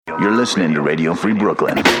You're listening to Radio Free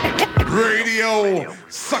Brooklyn. Radio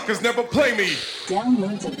suckers never play me.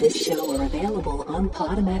 Downloads of this show are available on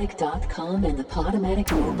Podomatic.com and the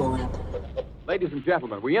Podomatic mobile app. Ladies and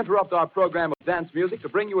gentlemen, we interrupt our program of dance music to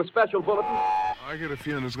bring you a special bulletin. I get a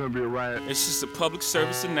feeling there's going to be a riot. It's just a public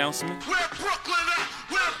service announcement. Where Brooklyn at?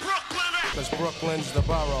 Where Brooklyn at? Because Brooklyn's the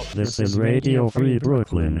borough. This is Radio Free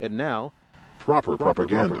Brooklyn. And now, proper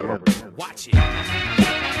propaganda. Watch it.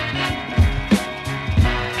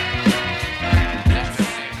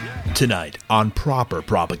 Tonight on Proper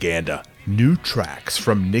Propaganda, new tracks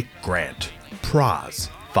from Nick Grant, Praz,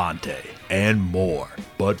 Fonte, and more.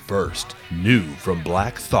 But first, new from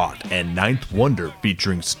Black Thought and Ninth Wonder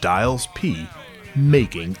featuring Styles P,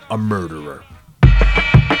 Making a Murderer.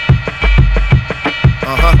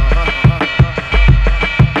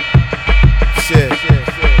 shit. 2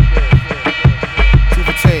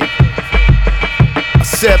 for 10. I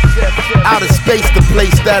step out of space, the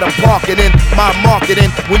place that I'm parking in. My marketing,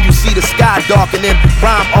 when you see the sky darkening.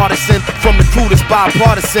 Rhyme artisan, from the crew that's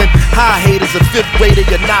bipartisan. High haters, a fifth grader,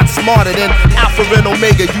 you're not smarter than. Alpha and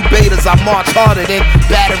Omega, you betas, I march harder than.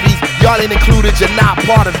 Batteries, y'all ain't included, you're not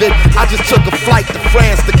part of it. I just took a flight to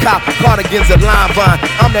France to cop cardigans at Limevine.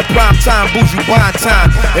 I'm that prime time, bougie wine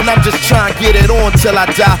time. And I'm just trying to get it on till I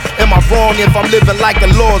die. Am I wrong if I'm living like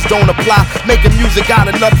the laws don't apply? Making music out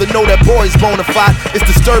enough to know that boy's bona fide. It's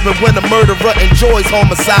disturbing when a murderer enjoys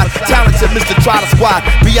homicide. Talented Mr. Trotter Squad,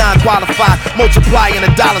 beyond qualified. Multiplying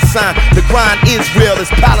a dollar sign. The grind is real,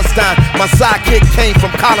 it's Palestine. My sidekick came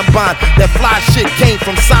from Columbine. That fly shit came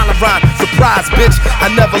from Silent Rhyme. Surprise, bitch,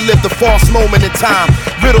 I never lived a false moment in time.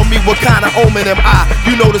 Riddle me what kind of omen am I?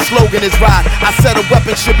 You know the slogan is ride. I said a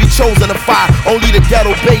weapon should be chosen to fire. Only the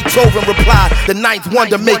ghetto Beethoven replied. The Ninth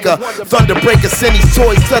Wonder Maker, Thunderbreaker, send these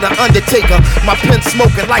toys to the Undertaker. My pen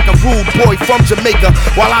smoking like a rude boy from Jamaica,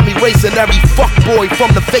 while I'm erasing every fuck boy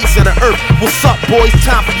from the face of the earth. What's up, boys?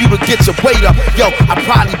 Time for you to get your weight up. Yo, I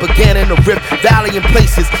probably began in the Rift Valley in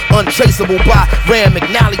places untraceable by Ram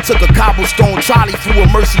McNally. Took a cobblestone trolley through a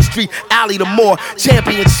Mercy Street alley to more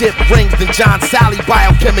championship rings than John Sally.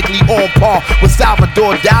 Biochemically on par with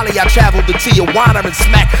Salvador Dali. I traveled to Tijuana and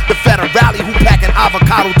smacked the Federale, who packing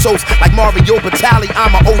avocado toast like Mario Batali.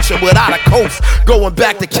 I'm an ocean without a coast. Going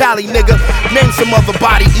back to Cali, nigga. Name some other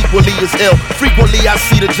body equally as ill. Frequently I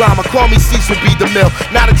see the drama. Call me Cecil B. DeMille.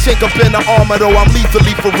 Not a chink up in the armor though, I'm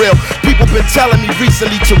lethally for real. People been telling me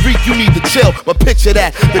recently, Tariq, you need to chill. But picture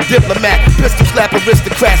that, the diplomat, pistol slap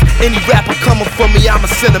aristocrats. Any rapper coming for me, I'ma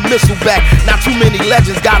send a missile back. Not too many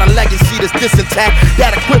legends got a legacy that's this intact.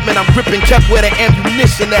 That equipment I'm gripping kept where the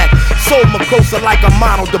ammunition at. Sold Makosa like a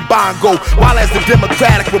mono de bongo. While as the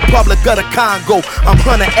Democratic Republic of the Congo, I'm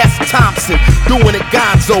Hunter S. Thompson, doing it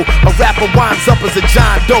gonzo. A rapper winds up as a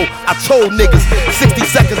John Doe. I told niggas, 60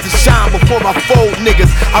 seconds to shine before I fold niggas.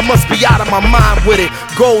 I must be out of my mind with it.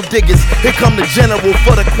 Gold diggers, here come the general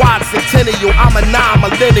for the quad centennial. I'm a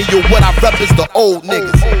non-millennial, what I rep is the old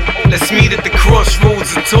niggas. Let's meet at the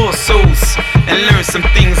crossroads of torsos and learn some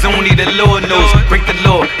things only the Lord knows. Break the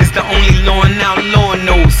law is the only law and now law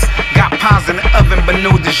knows. Got pies in the oven but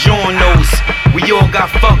no DiGiorno's. We all got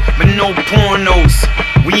fucked but no pornos.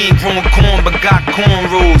 We ain't growing corn but got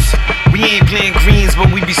cornrows. We ain't playing greens but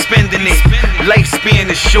we be spending it. Lifespan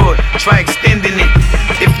is short, try extending it.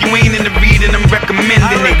 If you ain't in the reading, I'm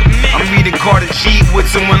recommending it. I'm reading Carter G.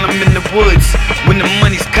 Woodson when I'm in the woods. When the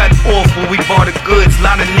money's cut off when we bought the goods. A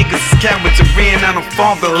lot of niggas is cowards and ran out of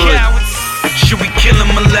fatherhood. Should we kill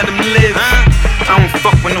him or let him live? I don't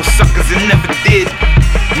fuck with no suckers and never did.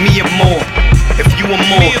 Me or more, if you are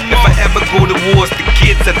more. If I ever go to wars, the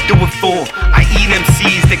kids I do it for. I eat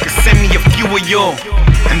MCs, they could send me a few of y'all.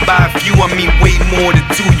 And by a few I mean way more than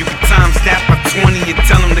two. You can times that by 20 and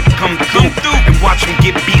tell them to come through. And watch them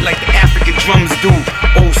get beat like the African drums do.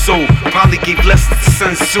 Oh so, probably gave lessons to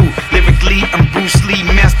Sun Tzu. Lyrically, I'm Bruce Lee,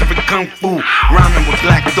 master of Kung Fu. Rhyming with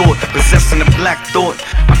black thought, possessing a black thought.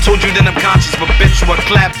 I told you that I'm conscious, but bet you I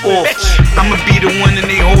clap off. I'ma be the one and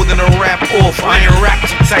they holding a rap off. I ain't rap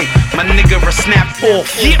too tight, my nigga I snap off.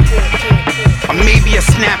 Or maybe I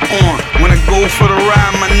snap on. When I go for the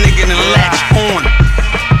ride, my nigga then latch on.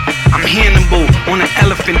 I'm Hannibal on an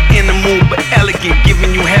elephant animal, but elegant,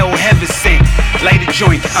 giving you hell heaven sent. Light a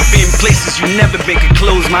joint, I've been places you never been. Could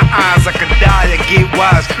close my eyes, I could die, I get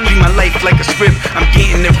wise. Dream my life like a script, I'm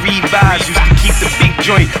getting it revised. Used to keep the big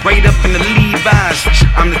joint right up in the Levi's.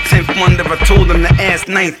 I'm the 10th wonder, I told them to ask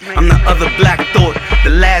 9th. I'm the other black thought,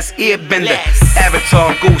 the last airbender.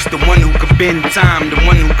 Avatar ghost, the one who could bend time, the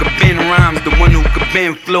one who could bend rhymes, the one who could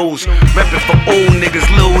bend flows. Reppin' for old niggas,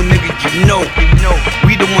 little niggas, you know.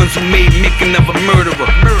 We the ones who made making of a murderer.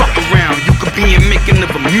 Fuck around, you could be in making of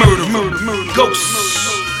a murderer.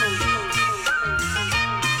 Ghosts.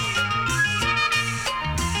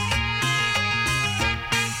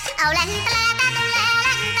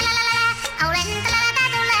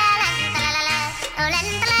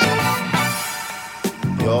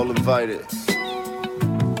 invited.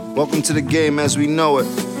 Welcome to the game as we know it.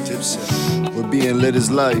 Dipset. We're being lit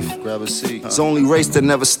as life. Grab a seat. It's the only race that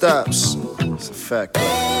never stops. It's a fact.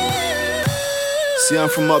 See, I'm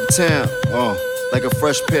from uptown. Like a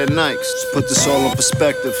fresh pair of Nikes. Just put this all in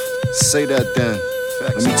perspective. Say that then.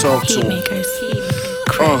 Let me talk to him.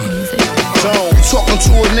 Talking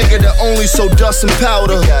to a nigga that only sold dust and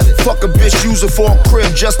powder. Fuck a bitch, use her for a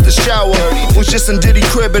crib just to shower. Was just in Diddy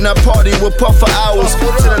crib and I party with Puff for hours.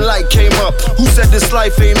 Till the light came up. Who said this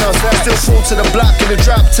life ain't us? Still full to the block in the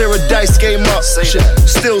drop, tear a dice game up.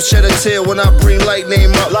 Still shed a tear when I bring light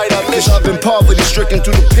name up. Cause I've been poverty stricken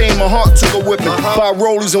through the pain. My heart took a whipping. Buy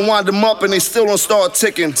rollies and wind them up and they still don't start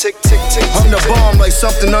ticking. Tick, tick, tick. I'm the bomb like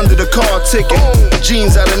something under the car ticking.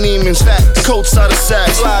 Jeans out of Neiman's, coats out of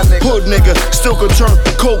Saks. Hood nigga, still could turn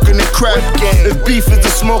coke into crack. If beef is the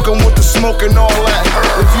smoke, I'm with the smoke and all that.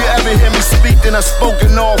 If you ever hear me speak, then I spoke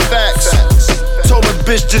in all facts. Told a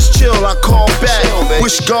bitch just chill, I call back.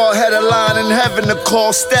 Wish God had a line in heaven to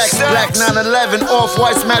call stacks. Black 911,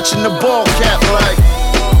 off-whites matching the ball cap like.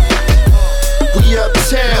 We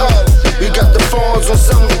uptown, we got the phones on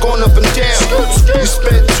something going up and down. We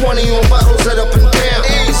spent 20 on bottles that up and down.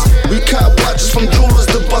 We cop watches from jewelers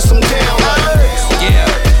to bust them down like. Yeah.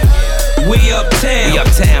 We uptown,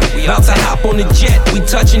 about to hop on the jet, we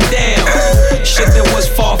touching down. Shit that was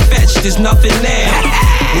far-fetched, there's nothing now.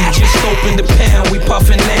 We just opened the pound, we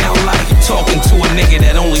puffin' now. Like talking to a nigga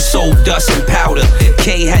that only sold dust and powder.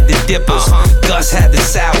 K had the dippers, Gus had the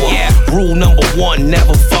sour. Rule number 1,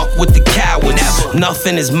 never fuck with the cowards.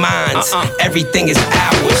 Nothing is mine, everything is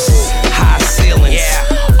ours. High ceilings,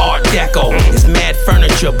 Art Deco. It's mad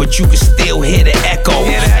furniture, but you can still hear the echo.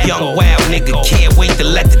 Young wild nigga can't wait to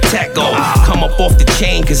let the tech go. Come up off the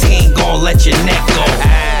chain, cause he ain't gon' let your neck go.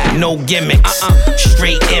 No gimmicks,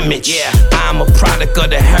 straight image. I'm a product of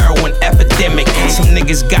the heroin epidemic. Some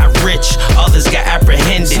niggas got rich, others got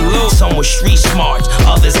apprehended. Some were street smart,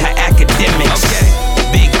 others had academics.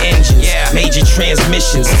 Big engines, major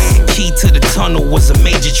transmissions. Key to the tunnel was a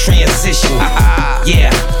major transition.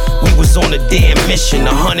 Yeah, we was on a damn mission.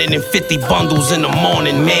 150 bundles in the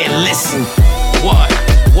morning, man, listen. What?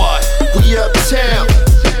 We uptown,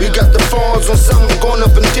 we got the phones on something going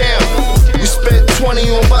up and down. We spent 20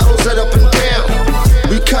 on bottles that up and down.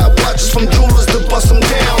 We cop watches from jewelers to bust them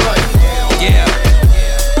down like. Yeah,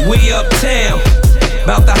 we uptown,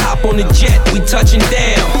 about to hop on the jet, we touching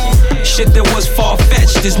down. Shit that was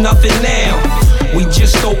far-fetched, there's nothing now. We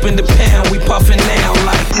just opened the pound, we puffin' now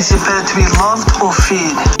like. Is it better to be loved or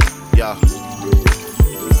feared? Yeah.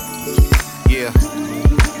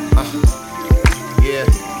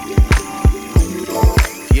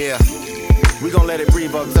 Yeah. We gon' let it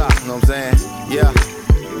breathe up top, you know what I'm saying? Yeah.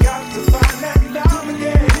 Got to find that love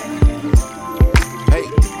again. Hey.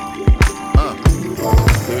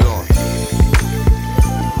 Here we go.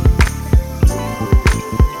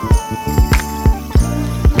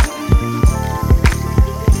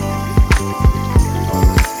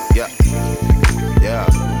 Yeah.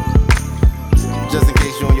 Just in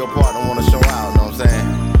case you and your partner wanna show out, know what I'm saying?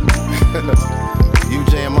 You,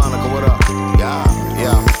 Jay and Monica, what up? Yeah.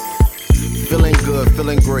 Feeling good,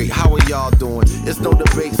 feeling great, how are y'all doing? It's no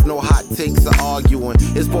debates, no hot takes or arguing.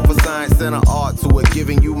 It's both a science and an art to it.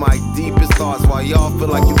 Giving you my deepest thoughts while y'all feel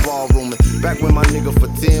like you ballrooming. Back when my nigga for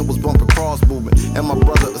 10 was bumping cross movement, and my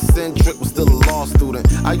brother eccentric was still a law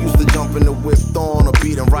student. I used to jump in the whip, throwing a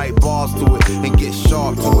beat and write bars to it, and get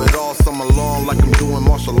sharp to it all summer long like I'm doing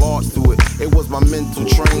martial arts to it. It was my mental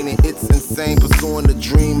training, it's insane pursuing the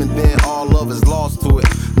dream, and then all love is lost to it.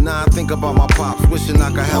 Now I think about my pops, wishing I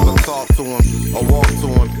could have a talk to him or walk to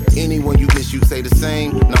him. Anyone you miss, you say the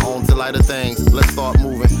same. Now on to lighter things, let's start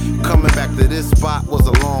moving. Coming back to this spot was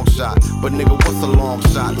a long shot, but nigga, what's a long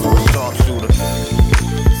shot to a sharpshooter?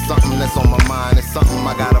 Something that's on my mind, it's something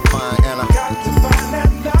I gotta find, and I got to find that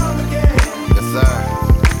love again. Yes sir.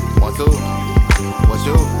 1, 2. What's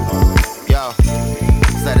you? Yo.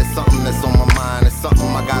 Said it's something that's on my mind, it's something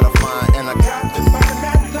I gotta find, and I got to find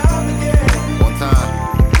that love again. One time.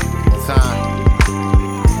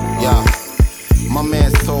 Yeah. My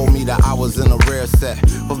man told me that I was in a rare set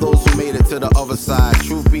of those who made it to the other side.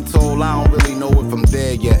 Truth be told, I don't really know if I'm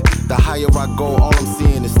there yet. The higher I go, all I'm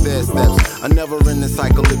seeing is stair steps. A never-ending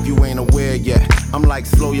cycle if you ain't aware yet. I'm like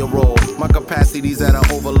slow your roll, my capacity's at an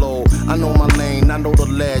overload. I know my lane, I know the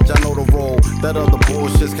ledge, I know the road. That other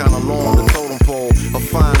bullshit's kinda long, the totem pole. A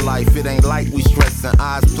fine life. It ain't like we stressing.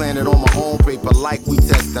 Eyes planted on my own paper, like we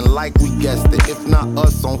testing, like we guessed it. If not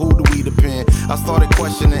us, on who do we depend? I started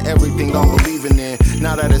questioning everything I'm believing in.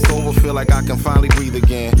 Now that it's over, feel like I can finally breathe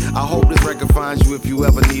again. I hope this record finds you if you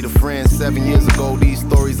ever need a friend. 7 years ago, these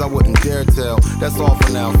stories I wouldn't dare tell. That's all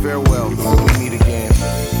for now, farewell, till we meet again.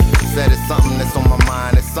 Said it's something that's on my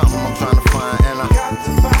mind, it's something I'm trying to find, and I got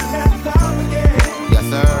to find that love again. Yes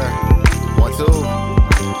sir, 1, 2,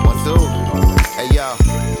 1, 2. Hey yo,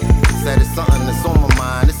 said it's something that's on my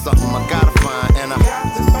mind, it's something I gotta find, and I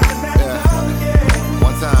got to find that love again.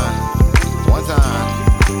 One time,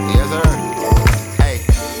 yes sir. Hey,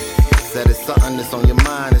 said it's something that's on your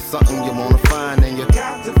mind, it's something you wanna find, and you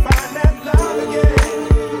got to find that love again.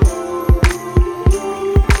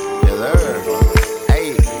 Yes sir.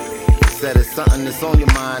 Hey, said it's something that's on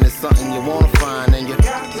your mind, it's something you wanna find, and you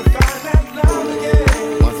got to find that love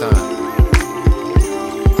again. One time,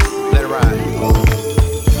 let it ride.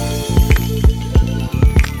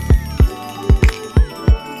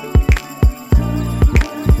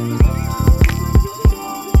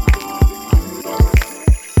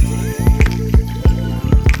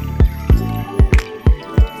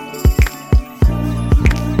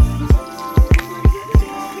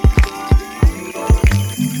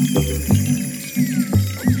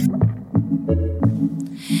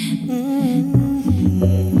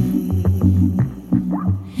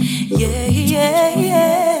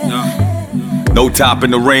 No top in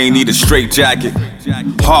the rain, need a straight jacket.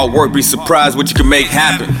 Hard work, be surprised what you can make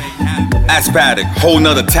happen. Aspatic, whole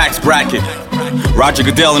nother tax bracket. Roger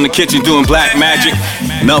Goodell in the kitchen doing black magic.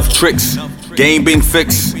 Enough tricks, game been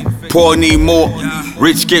fixed. Poor need more,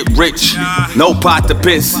 rich get rich. No pot to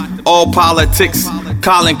piss, all politics.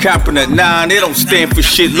 Colin Kaepernick, nah, they don't stand for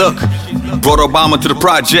shit. Look, brought Obama to the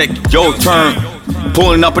project, your turn.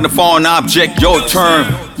 Pulling up in the foreign object, your turn.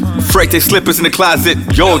 Freak they slippers in the closet,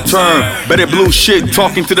 your turn. Better blue shit,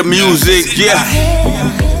 talking to the music, yeah.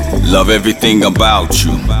 Love everything about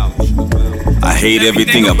you. I hate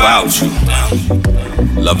everything about you.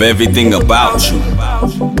 Love everything about you.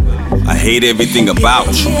 I hate everything about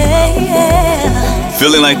you.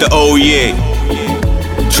 Feeling like the oh yeah.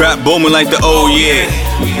 Trap booming like the oh yeah.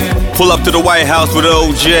 Pull up to the White House with the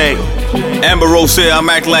OJ. Amber Rose said I'm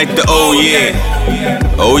acting like the oh yeah.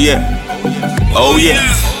 Oh yeah. Oh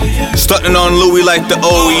yeah. Stunting on Louis like the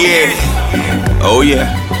oh yeah. Oh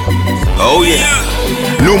yeah. Oh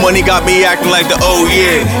yeah. New money got me acting like the oh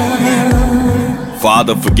yeah.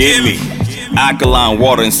 Father forgive me. Alkaline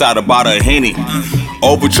water inside a bottle of Henny.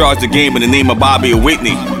 Overcharged the game in the name of Bobby or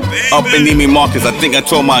Whitney. Up in Neiman Marcus, I think I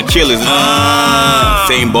told my Achilles.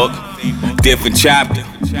 Same book, different chapter.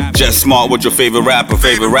 Just smart with your favorite rapper.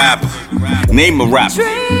 Name a rapper,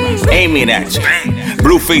 aim it at you.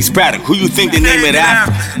 Blueface Paddock, who you think they name it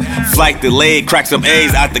after? Flight delayed, crack some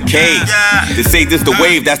A's out the cage. They say this the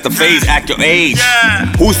wave, that's the phase, act your age.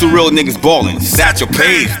 Who's the real niggas ballin'? Satchel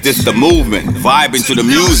Paige, this the movement, vibing to the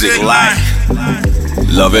music like.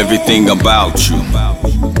 Love everything about you.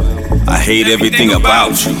 I hate everything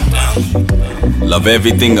about you. Love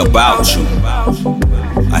everything about you.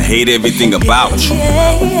 I hate everything about you.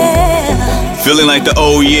 Feeling like the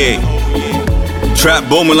oh yeah. Trap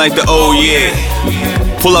booming like the oh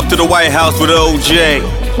yeah. Pull up to the White House with the OJ.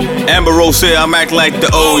 Amber Rose said I'm acting like the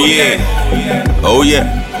oh yeah. Oh yeah.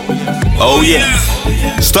 Oh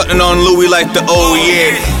yeah. Stunting on Louis like the oh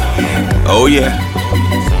yeah. Oh yeah.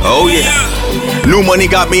 Oh yeah. New money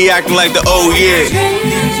got me acting like the oh yeah.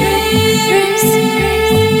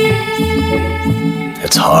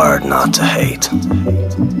 It's hard not to hate.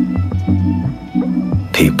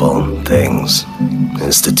 People, things,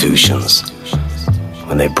 institutions.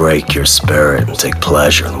 When they break your spirit and take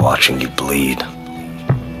pleasure in watching you bleed.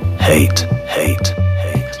 Hate.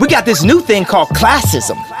 We got this new thing called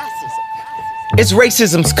classism. It's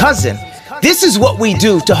racism's cousin. This is what we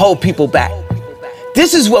do to hold people back.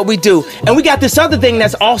 This is what we do. And we got this other thing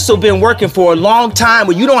that's also been working for a long time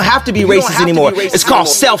where you don't have to be racist anymore. It's called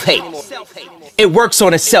self-hate. It works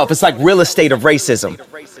on itself. It's like real estate of racism.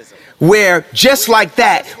 Where just like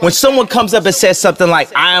that, when someone comes up and says something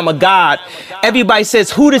like, I am a god, everybody says,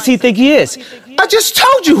 who does he think he is? I just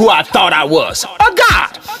told you who I thought I was, a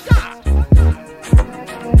god.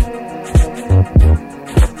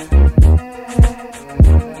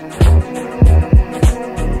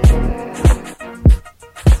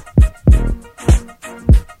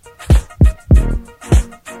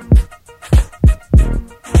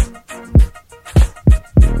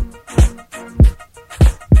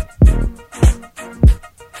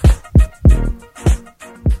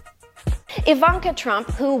 Ivanka Trump,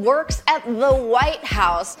 who works at the White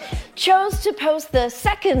House, chose to post the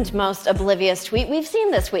second most oblivious tweet we've seen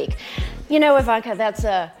this week. You know, Ivanka, that's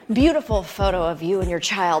a beautiful photo of you and your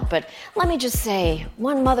child, but let me just say,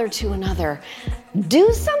 one mother to another,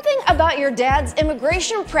 do something about your dad's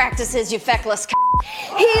immigration practices, you feckless c***.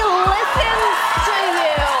 He listens to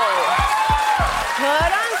you.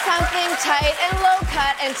 Put on something tight and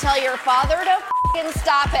low-cut and tell your father to f***ing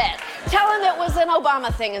stop it. Tell him it was an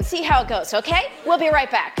Obama thing and see how it goes, okay? We'll be right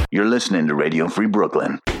back. You're listening to Radio Free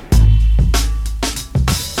Brooklyn.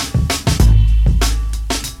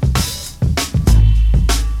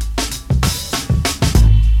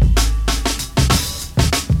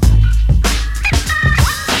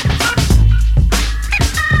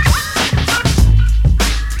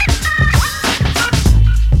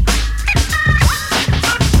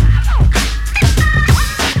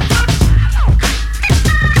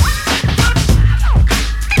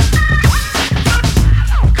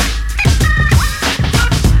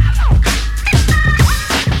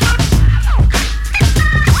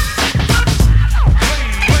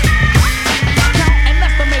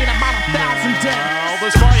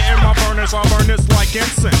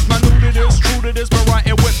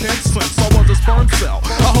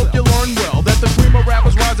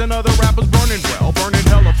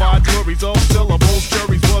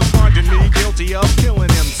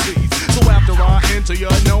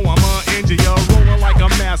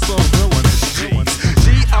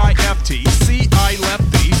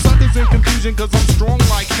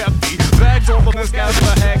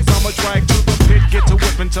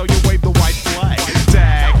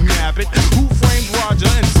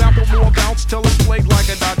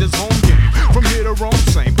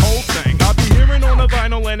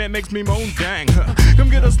 Me moan, dang. Come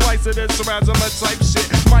get a slice of this Razama type shit.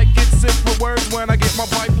 Might get sick with words when I get my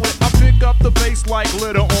pipe lit. I pick up the bass like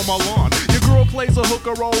litter on my lawn. Your girl plays a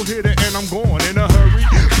hooker roll, hit it, and I'm gone in a hurry.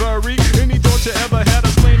 Bury any thought you ever had. A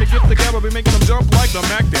slaying to get the camera, be making them jump like the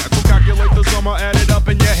Mac Dad. So calculate the summer, add it up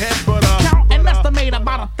in your head, but count and estimate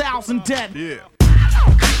about 1,000 dead. Yeah.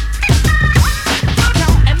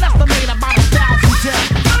 Count and estimate about 1,000 dead.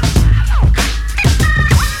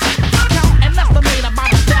 Count and estimate about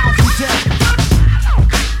 1,000 dead.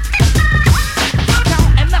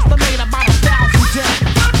 Count and estimate about 1,000 dead.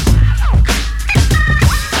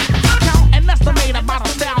 Count and estimate about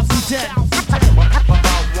 1,000 dead.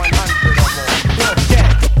 About 100 or more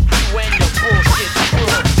dead. You and your bullshit crew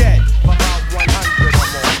dead. About 100 or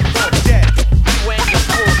more dead. You and your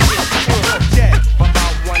bullshit crew dead.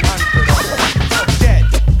 About 100 or more dead.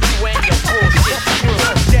 You and your bullshit crew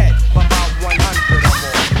dead. About 100 or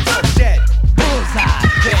more dead. Bullseye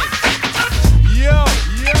dead. Yo,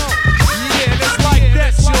 yeah, it's like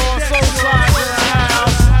that, y'all. Soul Side in the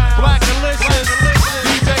house. Black Delicious,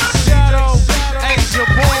 DJ Shadow, Asia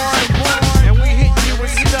Born, and we hit you with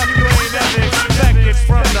stuff you ain't never expected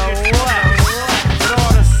from the left. And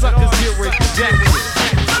all the suckers get rejected.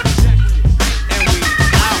 And we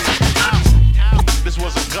out. This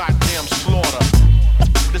was a goddamn slaughter.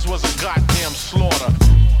 This was a goddamn slaughter.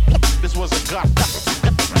 This was a goddamn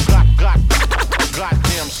slaughter.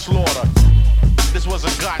 This was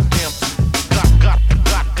a goddamn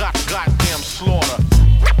slaughter.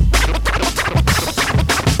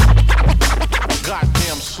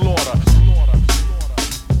 Goddamn slaughter.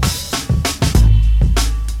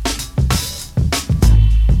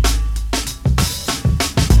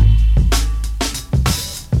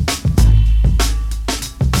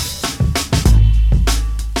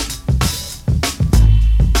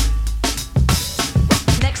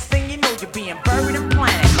 Next thing you know, you're being buried and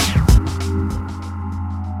planted.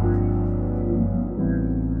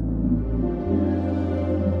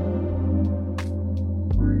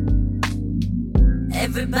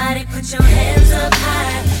 Everybody put your hands up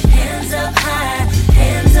high, hands up high,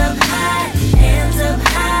 hands up high, hands up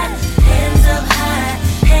high, hands up high,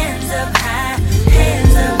 hands up high,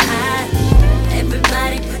 hands up high.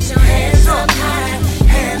 Everybody put your hands up high,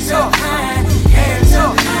 hands up high, hands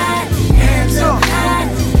up high, hands up high,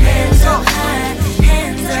 hands up high,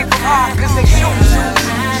 hands up high, 'cause they shoot.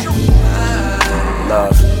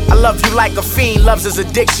 Love. I love you like a fiend, love's his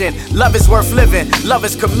addiction. Love is worth living, love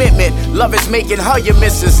is commitment. Love is making her your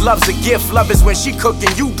missus. Love's a gift, love is when she cooking,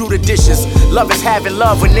 you do the dishes. Love is having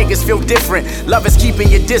love when niggas feel different. Love is keeping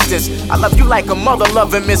your distance. I love you like a mother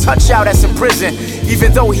loving Miss her child that's in prison.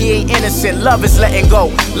 Even though he ain't innocent, love is letting go.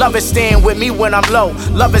 Love is staying with me when I'm low.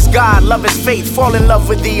 Love is God, love is faith, fall in love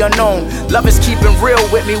with the unknown. Love is keeping real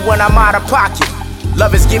with me when I'm out of pocket.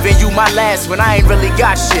 Love is giving you my last when I ain't really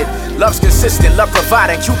got shit. Love's consistent, love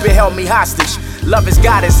providing, Cupid held me hostage. Love is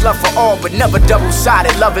goddess, love for all, but never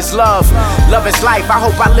double-sided. Love is love, love is life. I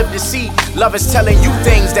hope I live to see. Love is telling you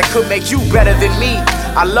things that could make you better than me.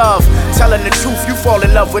 I love telling the truth, you fall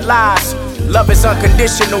in love with lies. Love is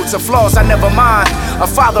unconditional, to flaws I never mind. A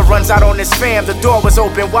father runs out on his fam, the door was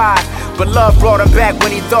open wide. But love brought him back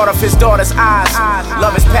when he thought of his daughter's eyes.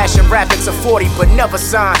 Love is passion rap, it's a 40 but never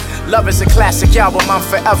signed. Love is a classic album, I'm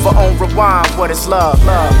forever on rewind. What is love?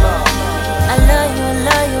 Love, love. I love you, I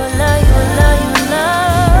love you, I love you, I love you, I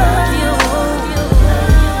love you.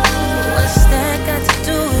 What's that got to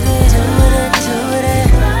do with it? Do with it, do with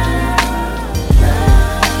it.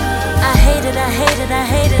 I hate it, I hate it, I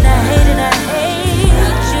hate it, I hate it, I hate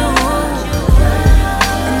you.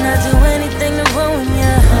 And I'll do anything to ruin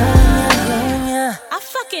ya, ruin ya. I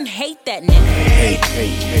fucking hate that nigga.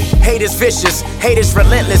 Hate is vicious, hate is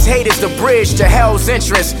relentless, hate is the bridge to hell's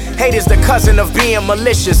entrance. Hate is the cousin of being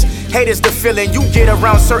malicious. Hate is the feeling you get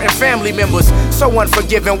around certain family members. So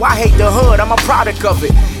unforgiving, why hate the hood? I'm a product of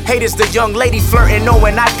it. Hate is the young lady flirting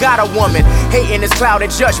knowing I got a woman. Hating is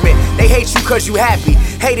clouded judgment, they hate you cause you happy.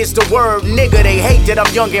 Hate is the word nigga, they hate that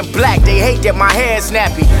I'm young and black. They hate that my hair's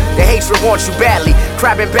nappy. The hatred wants you badly,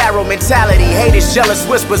 crab and barrel mentality. Hate is jealous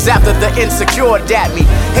whispers after the insecure dap me.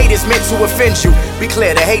 Hate is meant to offend you, be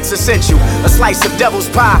clear the hate's essential. A slice of devil's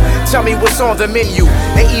pie, tell me what's on the menu.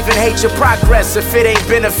 They even hate your progress if it ain't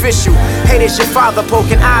beneficial. Hate is your father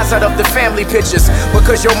poking eyes out of the family pictures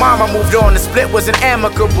because your mama moved on, the split wasn't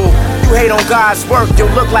amicable. You hate on God's work,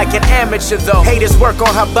 you'll look like an amateur though. Haters work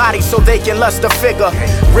on her body so they can lust a figure.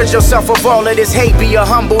 Rid yourself of all of this hate, be a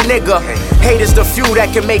humble nigga. Hate is the few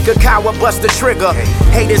that can make a coward bust the trigger.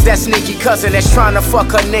 Hate is that sneaky cousin that's trying to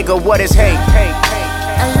fuck her nigga. What is hate? Hate, hate.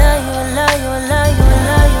 I love you, I love you, I love you, I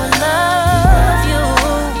love you, I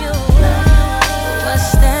love you.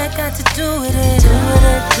 What's that got to do with it? Do with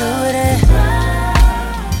it, do with it.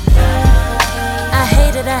 I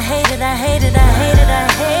hate it, I hate it, I hate it, I hate it, I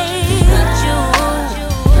hate you.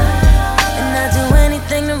 And I'll do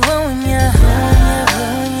anything to ruin ya, ruin ya,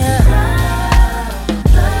 ruin ya.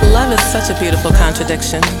 Love is such a beautiful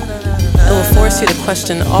contradiction. It will force you to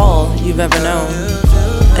question all you've ever known.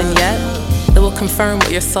 And yet, it will confirm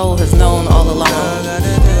what your soul has known all along.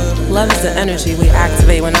 Love is the energy we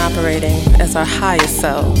activate when operating as our highest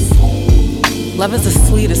selves. Love is the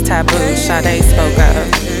sweetest taboo Sade spoke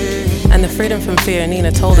of, and the freedom from fear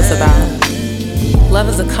Nina told us about. Love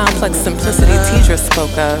is the complex simplicity Tidra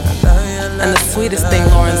spoke of, and the sweetest thing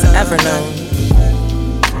Lauren's ever known.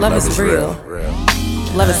 Love is real.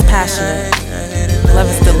 Love is passionate. Love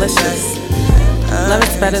is delicious. Love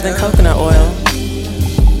is better than coconut oil.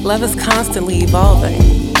 Love is constantly evolving,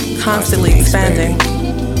 constantly expanding.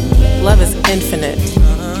 Love is infinite.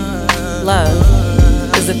 Love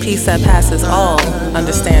is a peace that passes all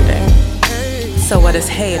understanding. So what is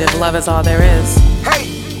hate if love is all there is?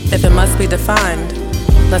 If it must be defined,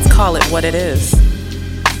 let's call it what it is.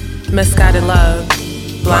 Misguided love,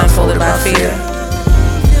 blindfolded by fear.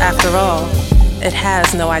 After all, it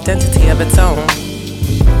has no identity of its own.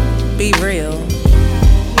 Be real.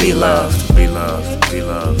 Be loved. Be loved. Be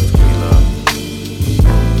loved. Be loved.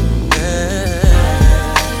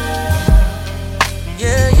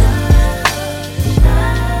 Yeah, yeah.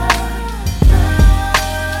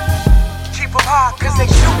 Keep them high, cause they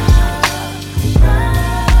shoot.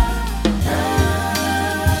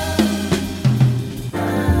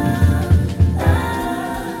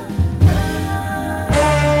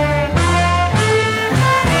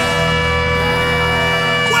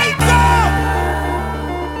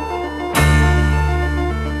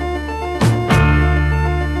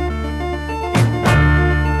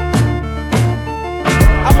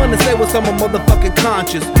 Say what's on my motherfucking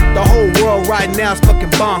conscience. The whole world right now is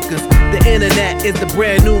fucking bonkers. The internet is the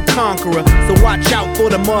brand new conqueror, so watch out for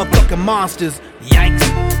the motherfucking monsters. Yikes,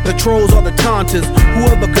 the trolls are the taunters.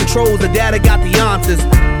 Whoever controls the data got the answers.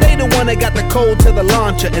 They the one that got the code to the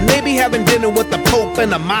launcher, and they be having dinner with the Pope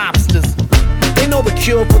and the mobsters. They know the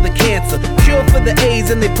cure for the cancer, cure for the AIDS,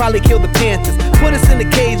 and they probably kill the Panthers. Put us in the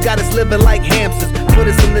cage, got us living like hamsters. Put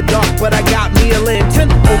us in the dark, but I got me a lantern.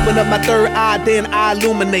 Open up my third eye, then I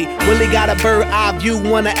illuminate. Really got a bird eye view,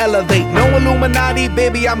 wanna elevate. No Illuminati,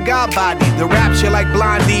 baby, I'm God body. The rapture like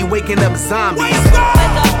Blondie, waking up zombies.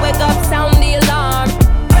 Wake up, sound the alarm.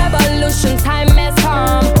 Revolution time has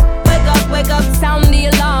come. Wake up, sound the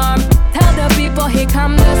alarm. Tell the people here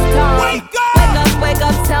come the storm. Wake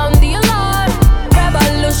up, sound the alarm.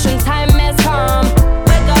 Revolution time has come.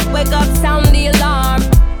 Wake up, sound the alarm.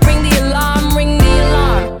 Ring the alarm, ring the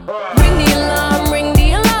alarm. Ring the alarm, ring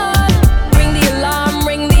the alarm. Ring the alarm,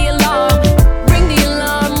 ring the alarm. Ring the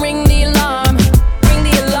alarm, ring the alarm. Ring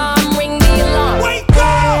the alarm, ring the alarm. Wake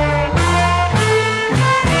up!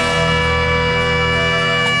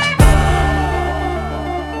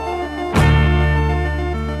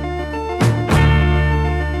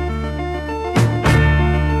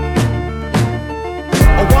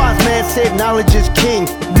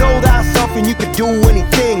 Know thyself and you can do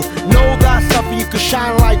anything. Know thyself and you can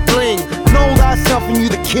shine like bling. Know thyself and you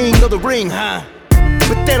the king of the ring, huh?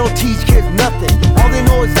 But they don't teach kids nothing. All they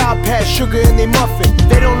know is iPad, sugar, and they muffin.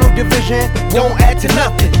 They don't know division, won't add to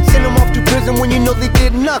nothing. Send them off to prison when you know they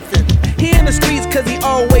did nothing. He in the streets cause he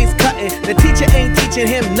always cutting. The teacher ain't teaching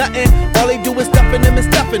him nothing. All they do is stuffing him and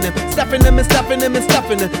stuffing him. Stuffing him and stuffing him and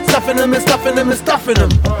stuffing him. Stuffing him and stuffing him and stuffing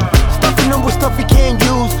him. Stuffing him with stuff he can't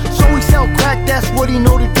use. So he sell crack, that's what he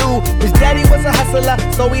know to do. His daddy was a hustler,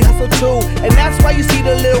 so he hustled too. And that's why you see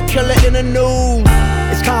the little killer in the news.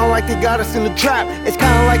 It's kinda like they got us in the trap. It's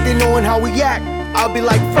kinda like they knowing how we act. I'll be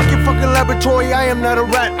like, fuck your fucking laboratory, I am not a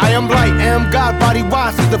rat. I am light, I am God, body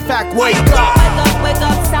wise is the fact. Wake up! Wake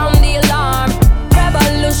up, sound the alarm.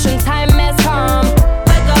 Revolution time has come.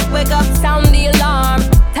 Wake up, sound the alarm.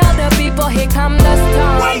 Tell the people here come the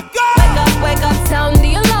storm. Wake up, sound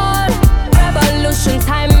the alarm. Revolution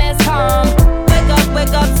time has come.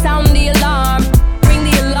 Wake up, sound the alarm. Ring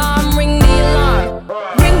the alarm, ring the alarm.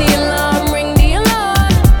 Ring the alarm, ring the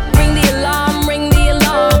alarm. Ring the alarm, ring the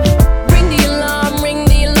alarm. Ring the alarm, ring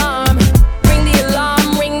the alarm. Ring the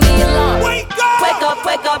alarm, ring the alarm. Wake up! Wake up,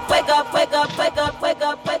 wake up, wake up, wake up, wake up, wake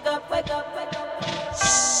up, wake up, wake up, wake up.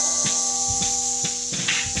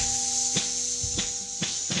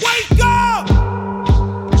 Wake up!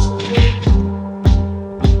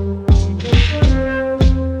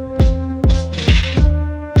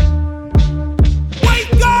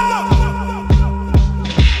 Wake up!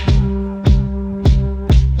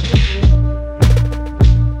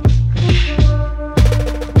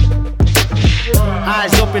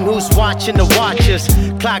 Eyes open, who's watching the watchers?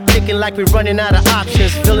 Clock ticking like we're running out of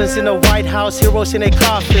options. Villains in the White House, heroes in their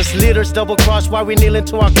coffins. Leaders double cross while we kneeling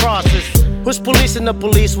to our crosses. Who's policing the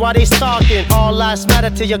police? Why they stalking? All lives matter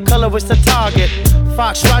till your color is the target.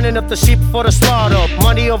 Fox running up the sheep for the slaughter.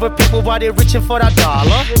 Money over people while they reaching for that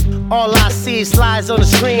dollar. All I see is lies on the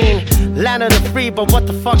screen. Land of the free, but what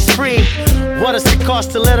the fuck's free? What does it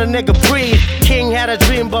cost to let a nigga breathe? King had a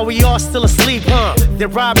dream, but we all still asleep, huh? They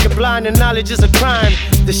rob you blind and knowledge is a crime.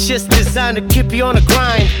 The shit's designed to keep you on the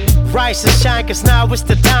grind. Rise and shine, cause now it's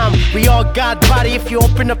the time. We all got body if you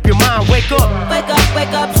open up your mind. Wake up!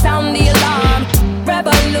 Wake up, sound the alarm.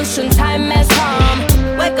 Revolution time has come.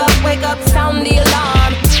 Wake up, sound the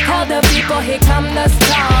alarm. Tell the people here come the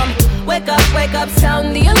storm. Wake up,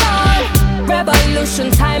 sound the alarm.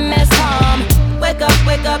 Revolution time has come. Wake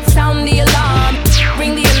up, sound the alarm.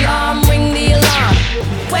 Ring the alarm, ring the alarm.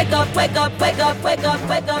 Wake up, wake up, wake up, wake up,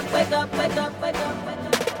 wake up, wake up, wake up, wake up.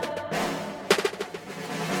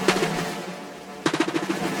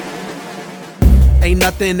 Ain't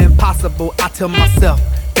nothing impossible, I tell myself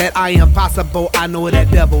that I am possible. I know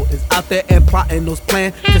that devil is out there and plotting those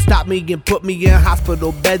plans to stop me and put me in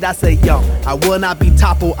hospital bed. I say, yo, I will not be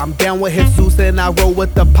toppled. I'm down with Jesus and I roll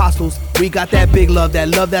with the apostles. We got that big love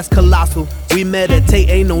that's colossal. We meditate,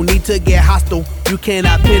 ain't no need to get hostile. You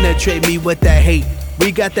cannot penetrate me with that hate.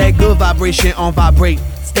 We got that good vibration on vibrate.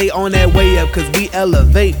 Stay on that way up cause we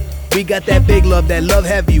elevate. We got that big love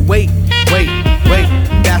heavyweight. Wait,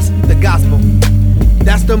 that's the gospel.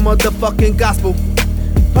 That's the motherfucking gospel.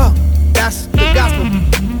 That's the gospel.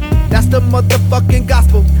 That's the motherfucking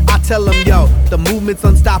gospel. I tell them, yo, the movement's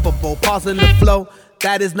unstoppable. Pausing the flow,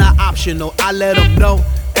 that is not optional. I let them know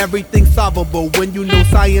everything's solvable. When you know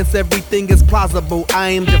science, everything is plausible. I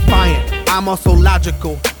am defiant, I'm also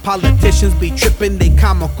logical. Politicians be tripping, they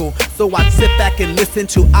comical. So I sit back and listen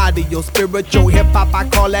to audio. Spiritual hip-hop, I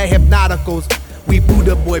call that hypnoticals. We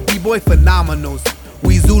Buddha boy, B-boy phenomenals.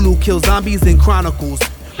 We Zulu kill zombies in chronicles.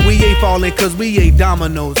 We ain't falling cause we ain't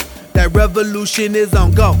dominoes. That revolution is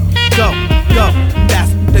on go.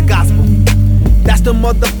 That's the gospel. That's the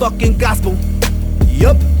motherfucking gospel.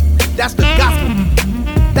 Yup, that's the gospel.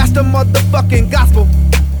 That's the motherfucking gospel.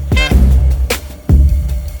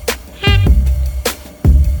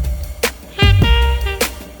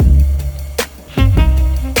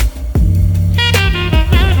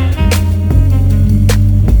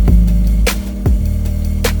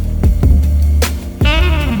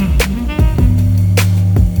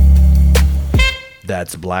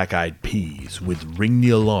 That's Black Eyed Peas with Ring the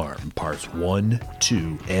Alarm, parts 1,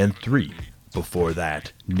 2, and 3. Before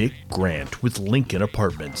that, Nick Grant with Lincoln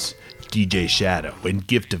Apartments, DJ Shadow and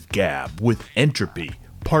Gift of Gab with Entropy,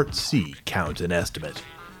 part C, Count and Estimate,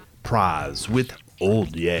 Praz with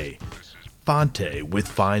Old Yay, Fonte with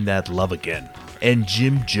Find That Love Again, and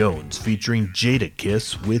Jim Jones featuring Jada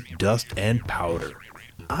Kiss with Dust and Powder.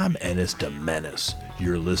 I'm Ennis the Menace.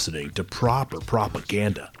 You're listening to Proper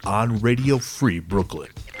Propaganda on Radio Free Brooklyn.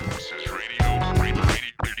 This is Radio Free Brooklyn.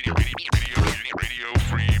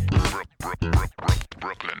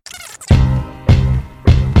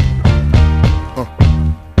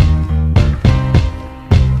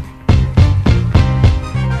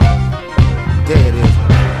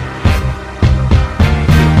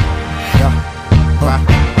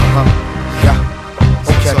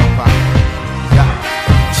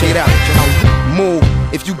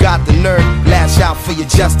 If you got the nerve, lash out for your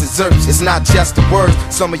just desserts. It's not just the words.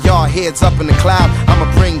 Some of y'all heads up in the cloud. I'ma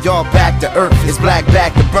bring y'all back to earth. It's black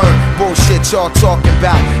back to burn. Bullshit y'all talking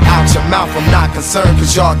about. Out your mouth, I'm not concerned.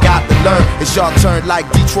 Cause y'all got to learn. It's y'all turn like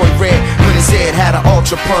Detroit Red when his head had an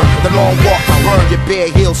ultra perm. The long walk will burn your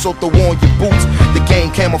bare heels, so throw on your boots. The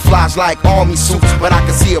game camouflage like army suits, but I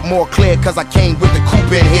can see it more clear cause I came with the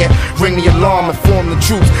coupe in here. Ring the alarm and form the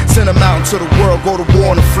troops. Send them out into the world, go to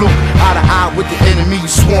war on the fluke. Eye to eye with the enemy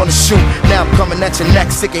you sworn to shoot. Now I'm coming at your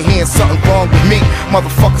neck, sick of hearing something wrong with me.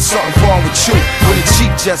 Motherfucker, something wrong with you. When the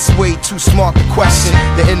cheap just way too smart to question.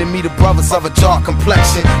 The enemy, the brothers of a dark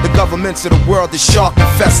complexion. The governments of the world is shark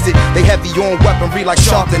infested. They heavy on weaponry like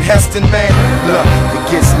Charlton Heston, man. Look, it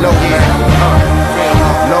gets low here.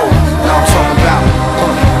 Low. Now I'm talking about.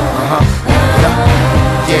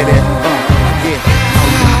 Yeah, that. Yeah.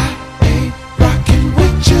 I ain't rocking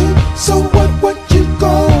with you. So what you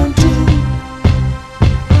gon' do?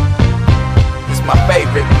 It's my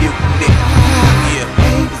favorite mutiny.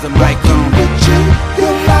 Yeah, it's a mic on. With you,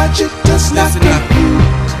 your logic does not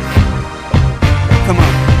compute. Come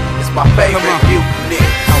on, it's my favorite mutiny.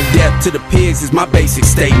 Death to the pigs is my basic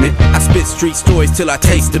statement. I spit street stories till I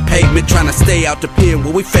taste the pavement. Trying to stay out the pen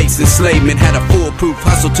where we face enslavement. Had a foolproof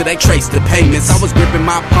hustle till they traced the payments. I was gripping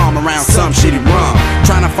my palm around some shitty rum.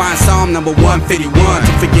 Trying to find Psalm number 151.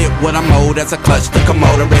 To forget what I'm owed as I clutch the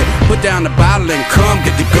Komodo red. Put down the bottle and come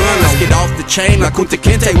get the gun. Let's get off the chain like Kunta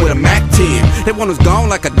Kinte with a Mac 10. That one was gone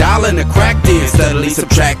like $1 in a crack den. Steadily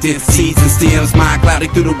subtracting seeds and stems. Mind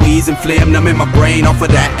clouded through the weeds and phlegm. Numbing my brain off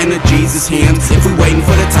of that and the Jesus hymns. If we waiting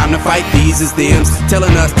for the time to fight these as thems,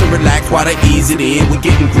 telling us to relax while they ease it in. We're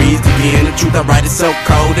getting greased again. The truth I write is so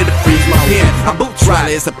cold it'll freeze my pen. My boots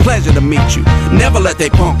Riley, it's a pleasure to meet you. Never let they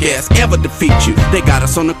punk ass ever defeat you. They got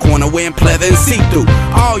us on the corner wearing pleather and see-through.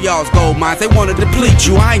 All y'all's gold mines, they wanna deplete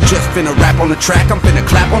you. I ain't just finna rap on the track, I'm finna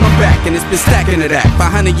clap on the back. And it's been stacking to that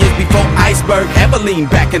 500 years before Iceberg ever leaned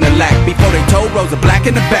back in the lack. Before they told Rosa Black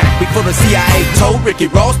in the back. Before the CIA told Ricky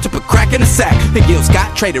Ross to put crack in the sack. And Gil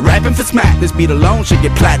Scott traded rapping for smack. This beat alone should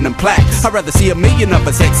get platinum plaques. I'd rather see a million of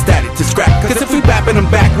us ecstatic to scrap. Cause if we bapping them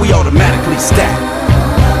back, we automatically stack.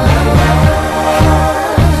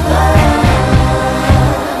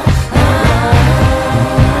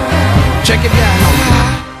 Check it out.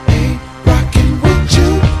 I ain't rocking with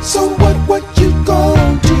you. So what you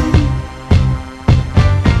gon' do?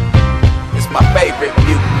 It's my favorite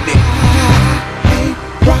mutiny. I ain't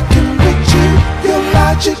rocking with you. Your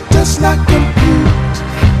logic does not compute.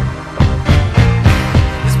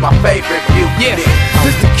 It's my favorite mutiny. Yeah,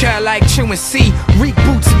 this the cat like chewing C. Reek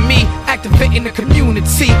boots and me, activating the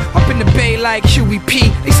community. Up in the bay like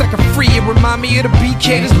QEP. They suckin' free, it remind me of the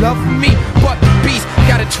BK. This love for me, but the beast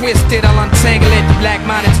got it twisted. I'll untangle it. The black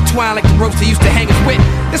mind intertwine like the ropes they used to hang us with.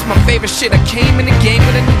 This my favorite shit. I came in the game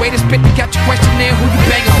with a new way to spit. They got your question there, who you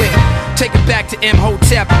banging with? Take it back to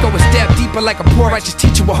M-Hotep. Go a step deeper like a poor righteous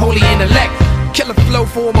teacher with holy intellect. Killer flow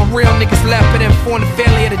for all my real niggas left, and then form the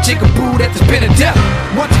family of the jigaboo that has been a death.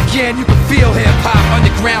 Once again, you can feel hip-hop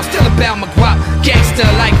underground, still about my guap. Gangsta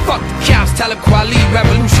like fuck the cops, Talib Kweli,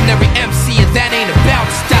 revolutionary MC, and that ain't about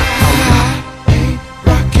to stop. I ain't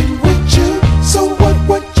rocking with you, so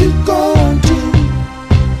what you gon' do?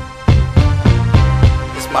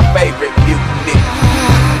 It's my favorite mutiny.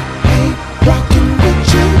 I ain't rocking with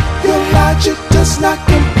you, your logic does not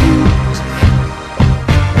compute.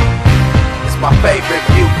 My favorite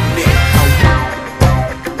mutiny.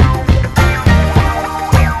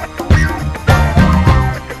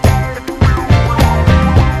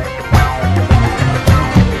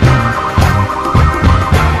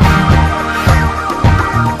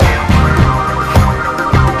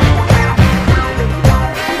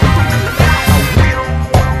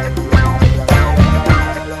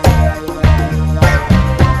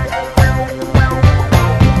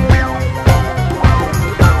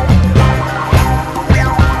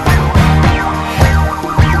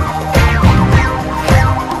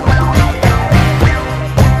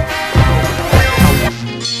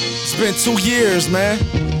 Been 2 years, man,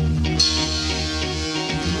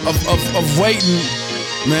 of waiting,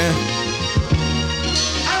 man.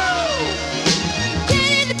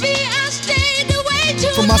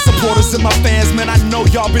 For my supporters and my fans, man, I know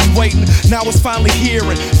y'all been waiting. Now it's finally here,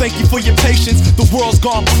 and thank you for your patience. The world's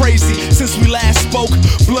gone crazy since we last spoke.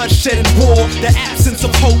 Bloodshed and war, the absence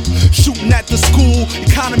of hope. Shooting at the school,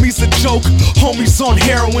 economy's a joke. Homies on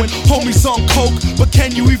heroin, homies on coke. But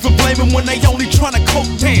can you even blame them when they only tryna coke?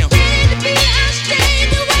 Damn.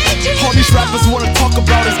 All these rappers wanna talk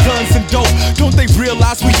about is guns and dope. Don't they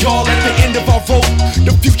realize we all at the end of our rope?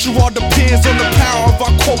 The future all depends on the power of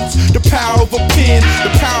our quotes, the power of a pen. pen, the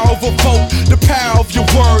power of a vote, the power of your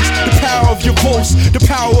words, the power of your voice, the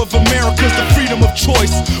power of America's the freedom of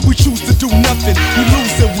choice. We choose to do nothing, we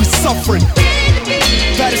lose it, we suffering.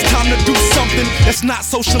 That it's time to do something. It's not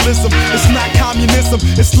socialism, it's not communism,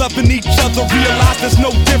 it's loving each other. Realize there's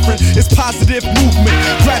no difference. It's positive movement,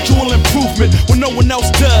 gradual improvement when no one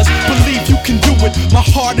else does. Believe you can do it. My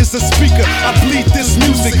heart is a speaker, I bleed this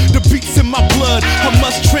music. The beats in my blood, I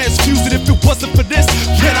must transfuse it. If it wasn't for this,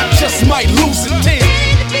 then I just might lose it. Damn.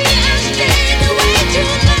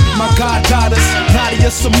 My goddaughters,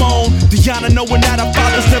 Nadia, Simone, Deanna, knowing that our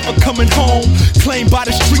father's never coming home. Claimed by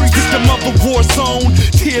the streets, it's the mother war zone.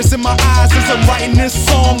 Tears in my eyes as I'm writing this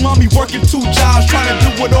song. Mommy working 2 jobs, trying to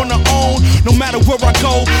do it on her own. No matter where I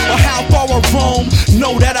go or how far I roam,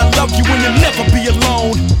 know that I love you and you'll never be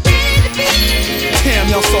alone.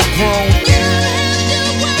 Damn, y'all so grown.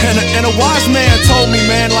 And a wise man told me,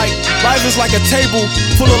 man, like, life is like a table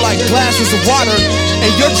full of like glasses of water,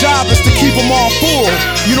 and your job is to keep them all full.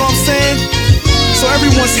 You know what I'm saying? So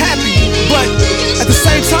everyone's happy, but at the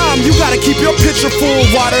same time, you gotta keep your pitcher full of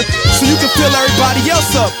water so you can fill everybody else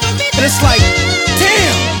up. And it's like,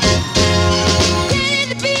 damn.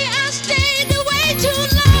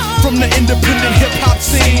 From the independent hip-hop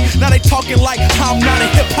scene, now they talking like I'm not a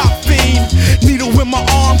hip-hop fiend. Needle in my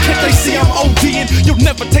arm, can't they see I'm ODing? You'll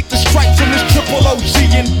never take the strike from this triple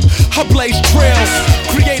OGing. I blaze trails,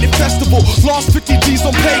 created festival, lost 50 G's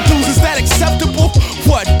on paid dues, is that acceptable?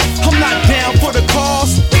 What, I'm not down for the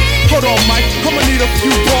cause? Hold on, Mike, I'ma need a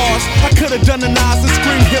few bars. I could've done the Nas and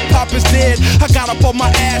scream hip-hop is dead. I got up on my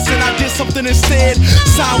ass and I did something instead.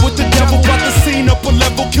 Signed with the devil, brought the scene up a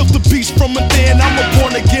level, killed the beast from within. I'm a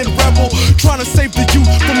born-again rebel, trying to save the youth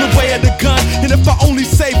from the way of the gun. And if I only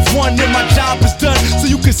save one, then my job is done. So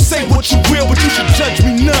you can say what you will, but you should judge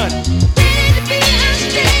me none.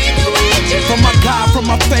 From my God, from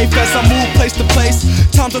my faith as I move place to place.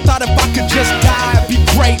 Times I thought if I could just die, it'd be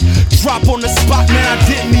great. Drop on the spot, man, I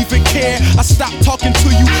didn't even care. I stopped talking to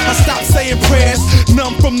you, I stopped saying prayers.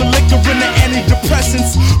 Numb from the liquor and the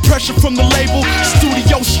antidepressants. Pressure from the label,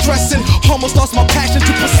 studio stressing. Almost lost my passion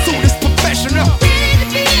to pursue this profession.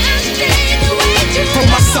 From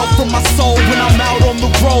myself, from my soul, when I'm out on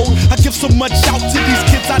the road, I give so much out to these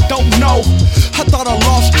kids I don't know. I thought I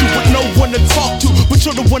lost you with no one to talk to, but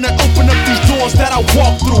you're the one that opened up these doors that I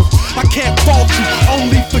walk through. I can't fault you,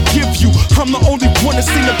 only forgive you. I'm the only one that's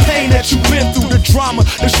seen the pain that you've been through, the drama,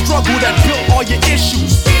 the struggle that built all your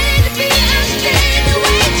issues.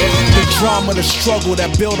 The drama, the struggle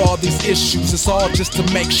that built all these issues, it's all just to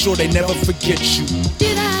make sure they never forget you.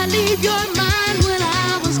 Did I leave your mind when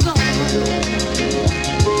I was gone?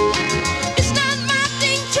 It's not my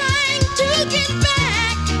thing trying to get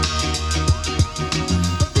back,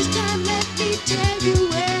 but this time let me tell you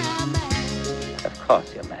where I'm at. Of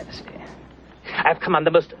course, Your Majesty. I've come on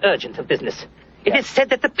the most urgent of business. It is said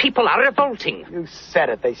that the people are revolting. You said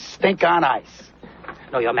it. They stink on ice.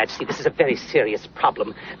 No, Your Majesty, this is a very serious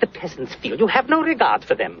problem. The peasants feel you have no regard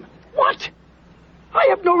for them. What? I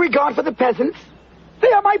have no regard for the peasants.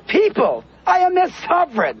 They are my people. I am their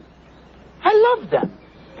sovereign. I love them.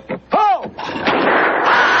 Oh!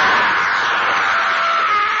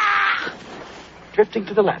 Drifting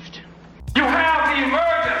to the left. You have the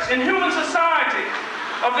emergence in human society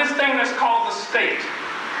of this thing that's called the state.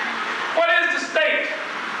 What is the state?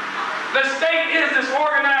 The state is this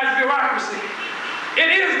organized bureaucracy. It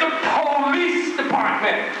is the police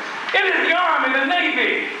department. It is the army, the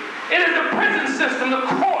navy. It is the prison system, the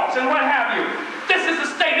courts, and what have you. This is the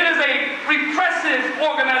state. It is a repressive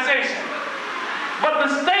organization. But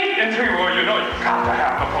the state, and well, you know, you've got to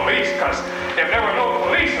have the police, because if there were no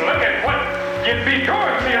police, look at what you'd be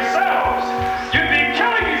doing to yourselves. You'd be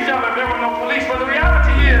killing each other if there were no police. But the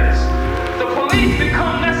reality is, the police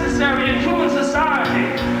become necessary in human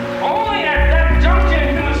society only at that juncture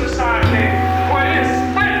in human society where it is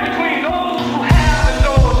split between those who have and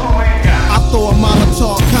those who ain't got. I throw a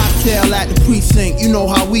Molotov cocktail at the precinct. You know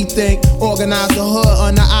how we think. Organize the hood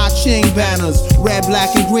under our ching banners. Red,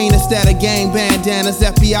 black, and green instead of gang bandanas.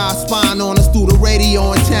 FBI spying on us through the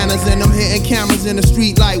radio antennas. And I'm hitting cameras in the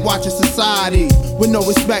street like watching society. With no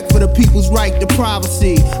respect for the people's right to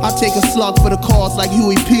privacy. I take a slug for the cause like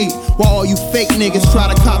Huey P. While all you fake niggas try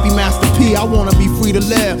to copy Master P. I wanna be free to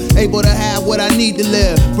live, able to have what I need to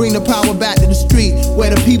live. Bring the power back to the street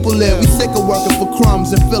where the people live. We sick of working for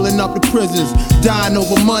crumbs and filling up the prisons. Dying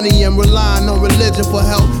over money and relying on religion for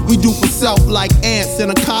help. We do for self like ants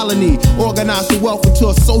in a colony. Organize the wealth into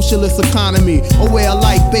a socialist economy. A way of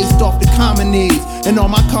life based off the common needs. And all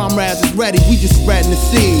my comrades is ready, we just spreading the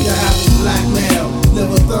seed. The average black male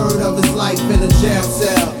live a third of his life in a jail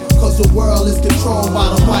cell. Cause the world is controlled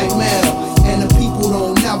by the white male. And the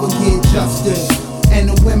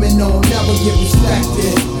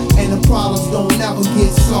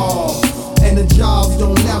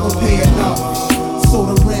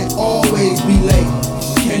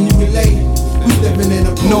living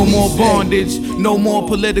in a No more bondage, no more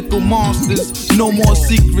political monsters, no more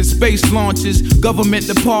secret space launches. Government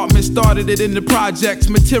departments started it in the projects.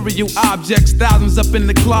 Material objects, thousands up in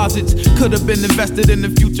the closets. Could have been invested in the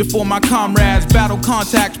future for my comrades. Battle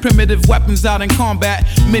contacts, primitive weapons out in combat.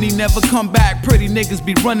 Many never come back. Pretty niggas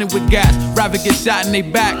be running with gas. Rather get shot in they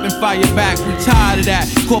back than fire back. We tired of that.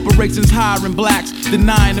 Corporations hiring blacks,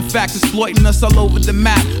 denying the facts, exploiting us all over the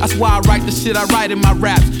map. That's why I write the shit I write in my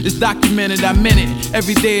raps. It's documented, I'm in it.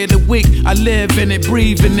 Every day of the week, I live in it,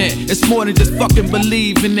 breathe in it. It's more than just fucking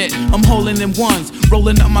believing it. I'm holding in ones,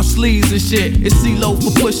 rolling up my sleeves and shit. It's CeeLo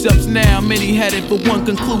for push-ups now. Many headed for one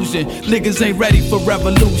conclusion. Niggas ain't ready for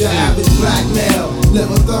revolution. The average black male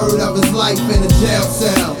live a third of his life in a jail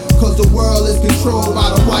cell. Cause the world is controlled by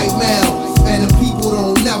the white male. And the people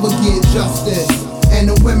don't never get justice. And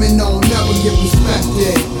the women don't never get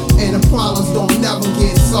respected. And the problems don't never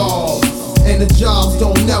get solved. And the jobs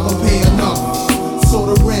don't never pay enough. So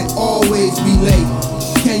the rent always be late.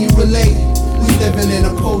 Can you relate? We living in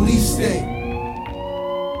a police state.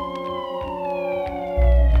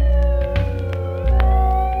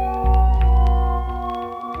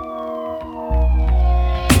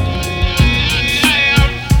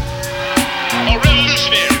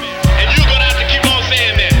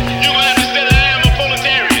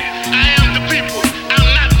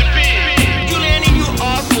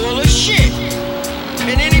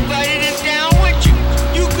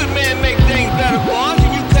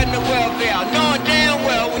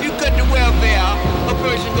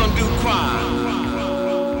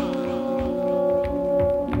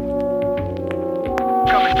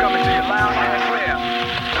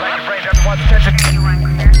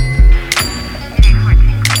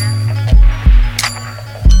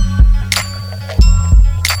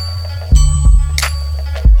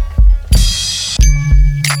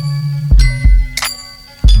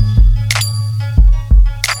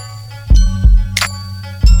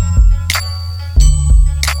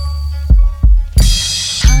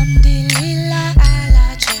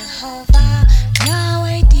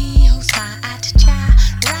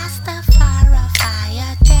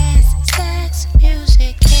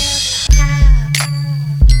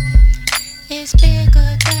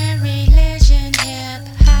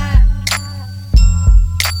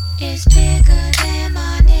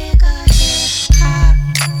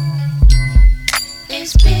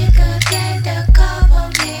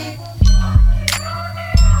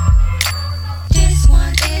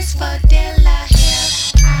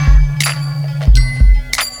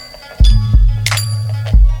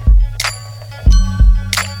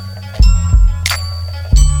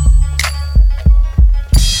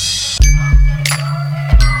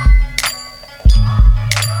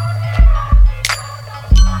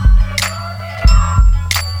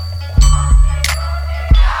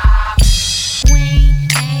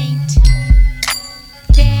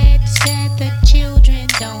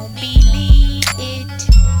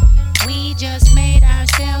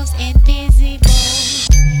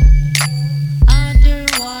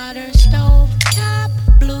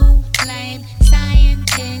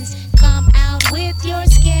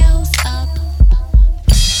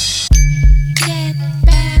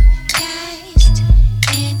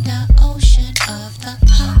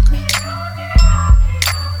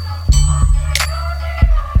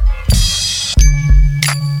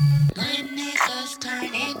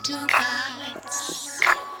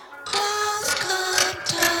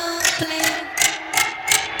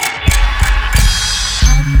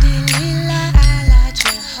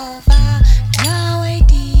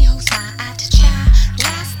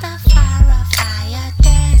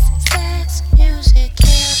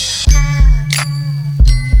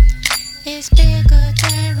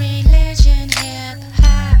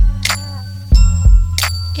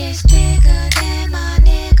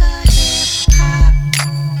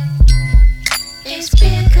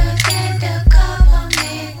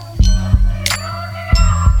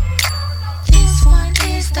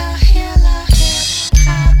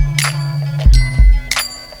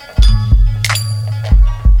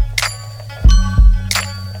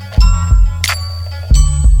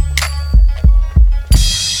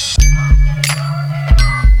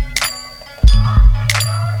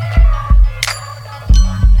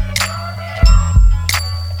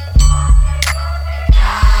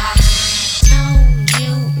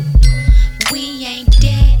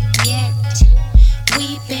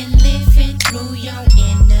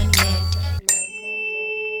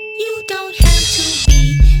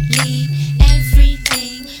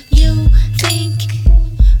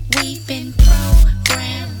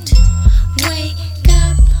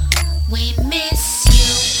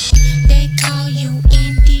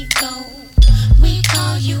 We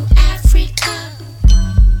you Africa.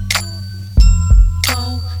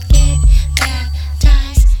 Go get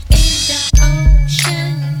baptized in the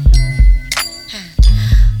ocean.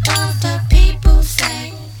 All the people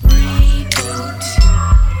say reboot,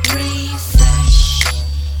 refresh,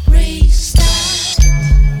 restart,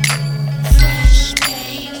 fresh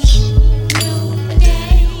page, new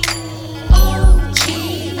day, OG,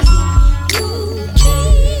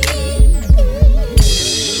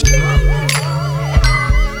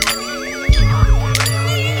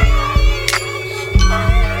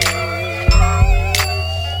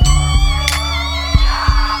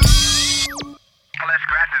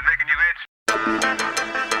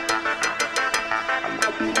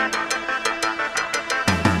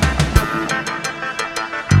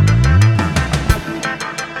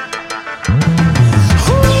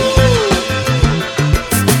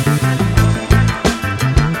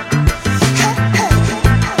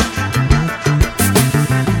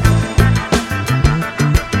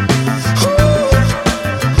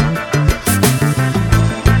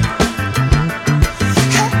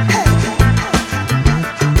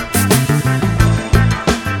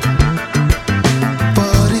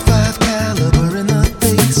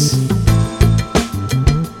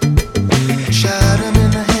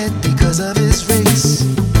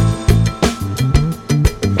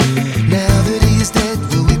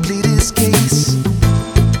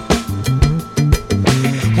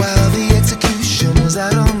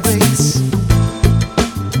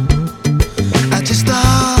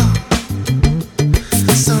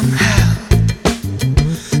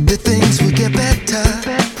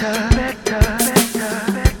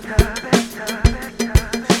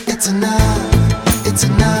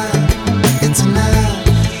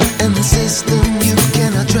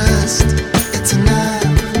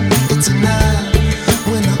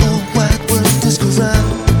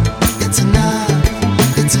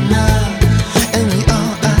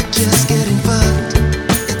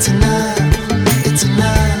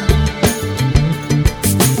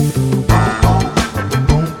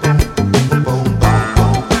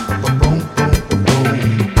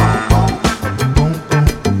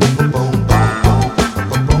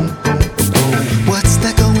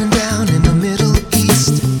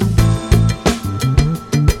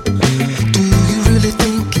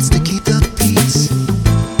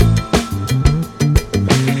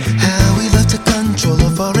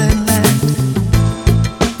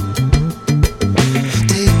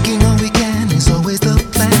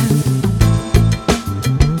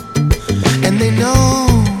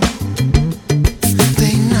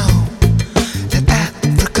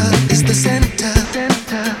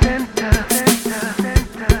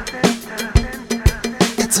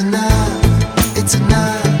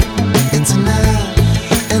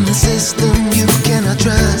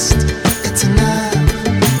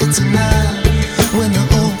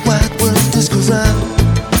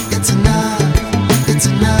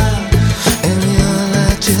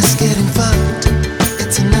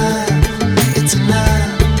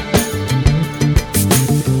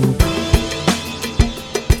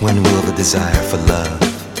 When will the desire for love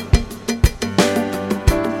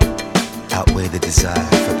outweigh the desire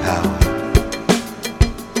for power?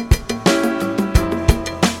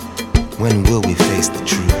 When will we face the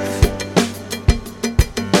truth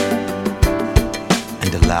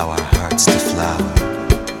and allow our hearts to flower?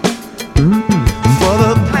 For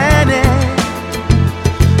the planet,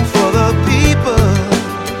 for the people,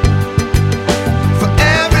 for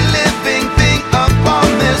every living thing upon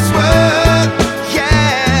this world.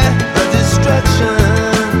 Yeah, the destruction,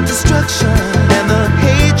 and the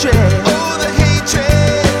hatred. Oh, the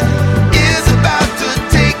hatred is about to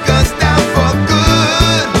take us down for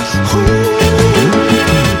good.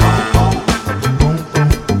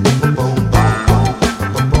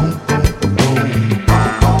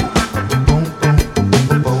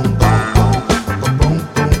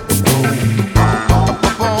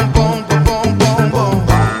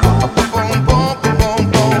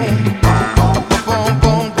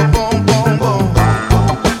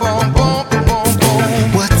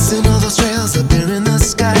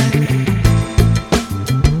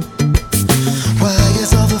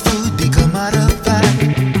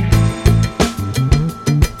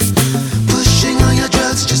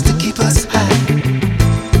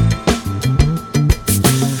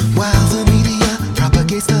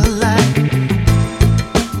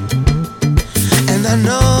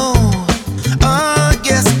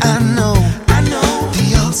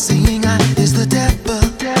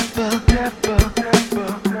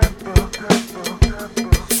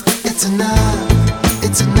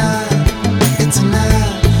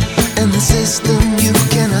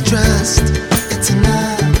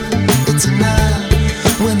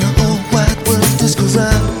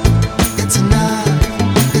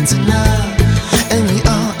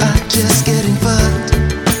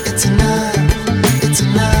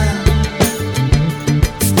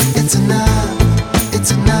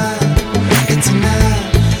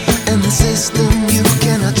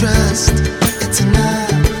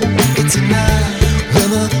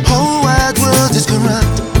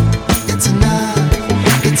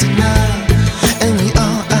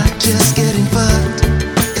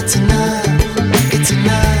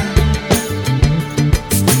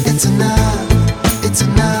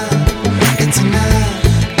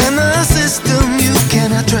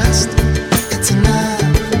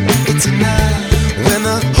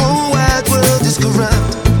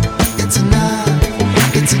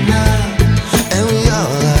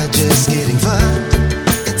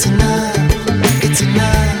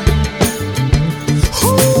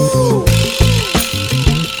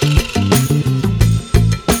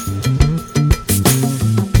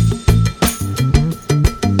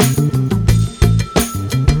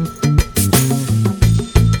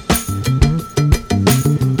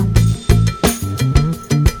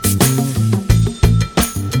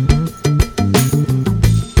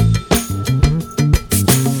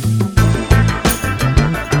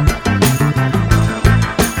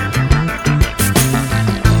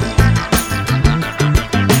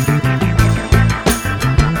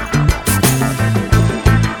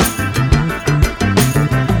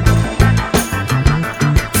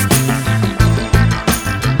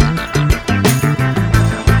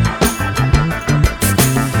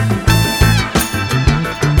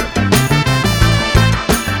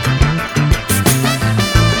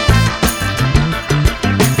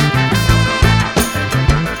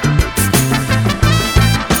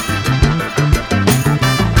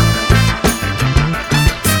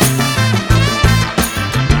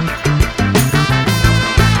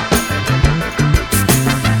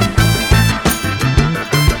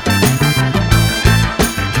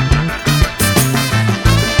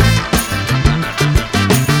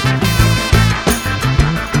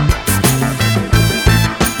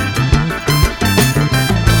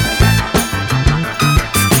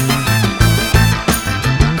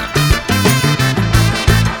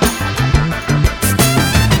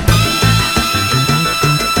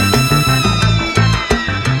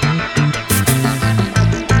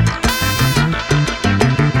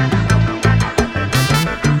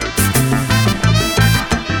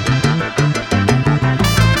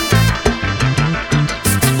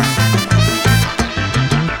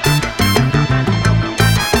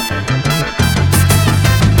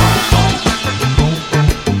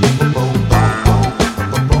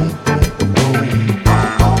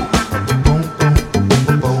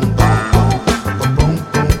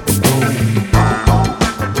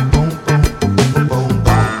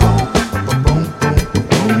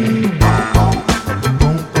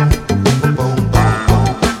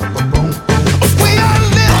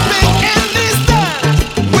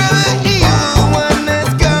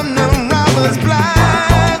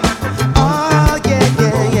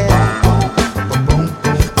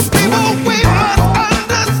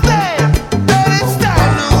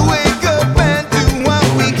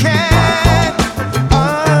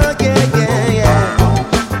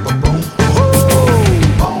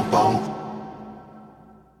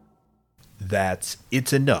 That's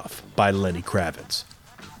It's Enough by Lenny Kravitz.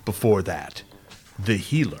 Before that, The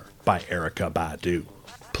Healer by Erykah Badu,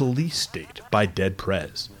 Police State by Dead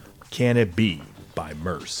Prez, Can It Be by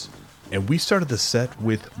Merce. And we started the set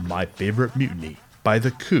with My Favorite Mutiny by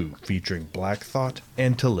The Coup featuring Black Thought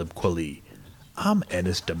and Talib Kweli. I'm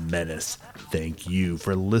Ennis the Menace. Thank you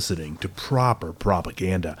for listening to Proper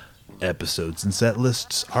Propaganda. Episodes and set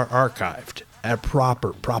lists are archived at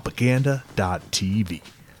properpropaganda.tv.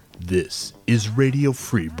 This is Radio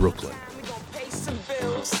Free Brooklyn. Pay some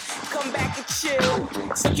bills, come back and chill.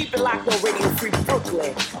 So keep it locked on Radio Free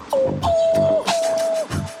Brooklyn. Oh.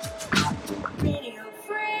 Radio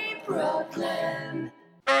Free Brooklyn.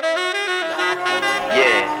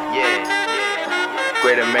 Yeah.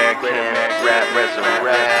 Great American rap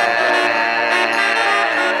resurrect.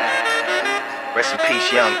 Rest in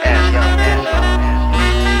peace, young F.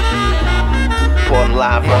 Reporting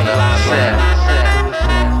live from the set.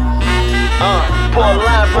 Reporting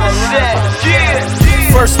live from the set. Yeah.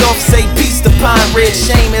 First off, say peace to Pine Ridge.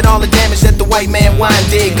 Shame at all the damage that the white man wine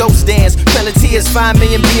did. Ghost dance, Pelletiers, 5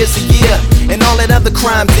 million beers a year, and all that other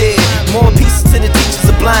crime did. More pieces to the teachers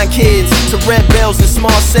of blind kids, to red bells in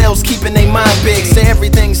small cells, keeping their mind big. Say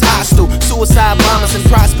everything's hostile, suicide bombers and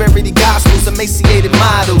prosperity gospels, emaciated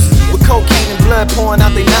models with cocaine and blood pouring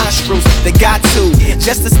out their nostrils. They got to,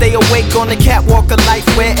 just to stay awake on the catwalk of life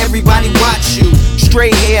where everybody watch you.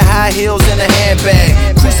 Straight hair, high heels, and a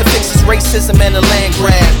handbag. Crucifixes, racism, and a land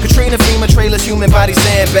grab. Katrina, FEMA trailers, human body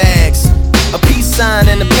sandbags. A peace sign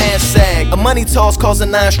and a pants sag. A money toss calls a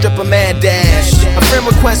 9-stripper mad dash. A friend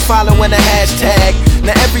request following a hashtag.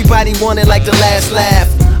 Now everybody wanted like the last laugh.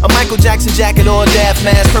 A Michael Jackson jacket or a Daft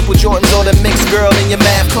mask. Purple Jordans or the mixed girl in your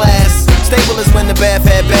math class. Stable is when the bath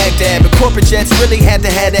had Baghdad, but corporate jets really had to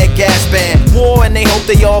have that gas band. War and they hope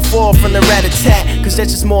they all fall from the rat-a-tat, cause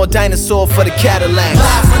that's just more dinosaur for the Cadillac.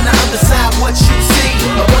 Live from the other side, what you see,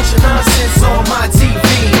 a bunch of nonsense on my TV.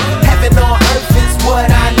 Heaven on earth is what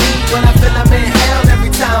I need when I feel I'm in hell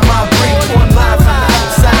every time I breathe. One live from the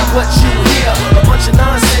other side, what you hear, a bunch of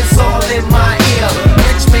nonsense all in my ear.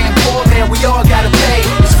 Rich man, poor man, we all gotta pay.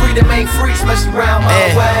 It's free to make free, especially around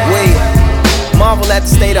my way. Wait. Marvel at the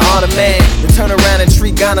state of heart of man, then turn around and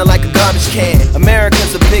treat Ghana like a garbage can.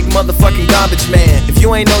 America's a big motherfucking garbage man. If you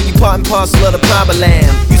ain't know, you part and parcel of the proper land.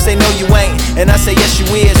 You say no you ain't, and I say yes you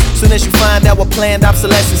is. Soon as you find out what planned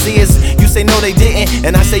obsolescence is, you say no they didn't,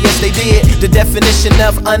 and I say yes they did. The definition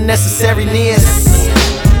of unnecessariness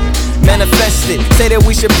manifested. Say that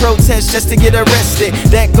we should protest just to get arrested.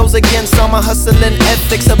 That goes against all my hustling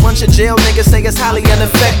ethics. A bunch of jail niggas say it's highly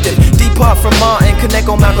ineffective. Depart from Martin, connect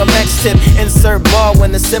on Malcolm X tip. Insert bar when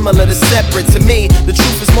it's similar to separate. To me, the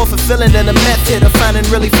truth is more fulfilling than a method of finding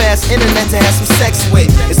really fast internet to have some sex with.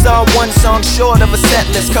 It's all one song short of a set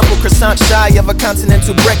list. Couple croissants shy of a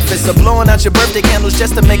continental breakfast. Or blowing out your birthday candles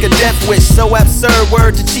just to make a death wish. So absurd,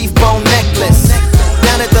 word to Chief Bone Necklace.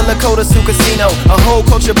 Down at the Lakota Sioux Casino, a whole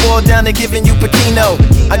culture boiled down to giving you Pekino.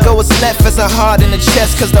 I go as left as a heart in the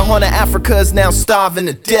chest, cause the Horn of Africa is now starving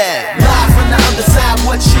to death. Live from the other side,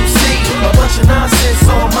 what you see, a bunch of nonsense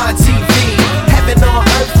on my TV. Heaven on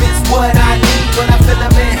earth is what I need when I feel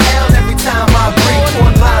I'm in hell every time I breathe.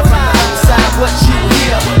 One live from the other side, what you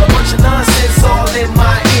hear, a bunch of nonsense all in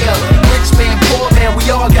my ear. Rich man, poor man, we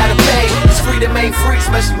all gotta pay. It's free to make free,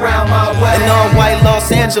 especially around my way. In all white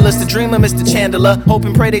Los Angeles, the dreamer Mr. Chandler. Hope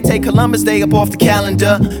and pray they take Columbus Day up off the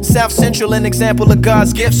calendar. South Central, an example of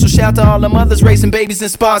God's gift. So shout to all the mothers raising babies in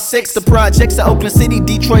Spar 6. The projects of Oakland City,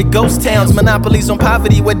 Detroit, ghost towns. Monopolies on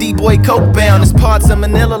poverty where D-boy coke bound. It's parts of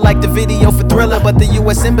Manila like the video for Thriller, but the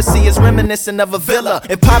U.S. Embassy is reminiscent of a villa.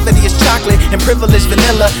 If poverty is chocolate and privilege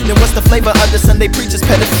vanilla, then what's the flavor of the Sunday preacher's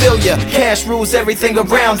pedophilia? Cash rules everything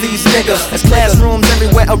around these niggas. As classrooms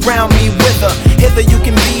everywhere around me wither. Hither you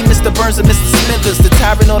can be Mr. Burns and Mr. Smithers, the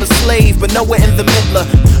tyrant or the slave, but nowhere in the middle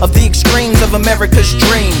of the extremes of America's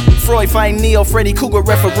dream. Freud fighting Neo, Freddy Cougar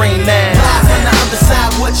referee now. Live on the other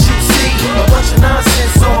side, what you see, a bunch of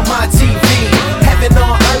nonsense on my TV. Heaven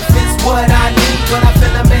on earth is what I need when I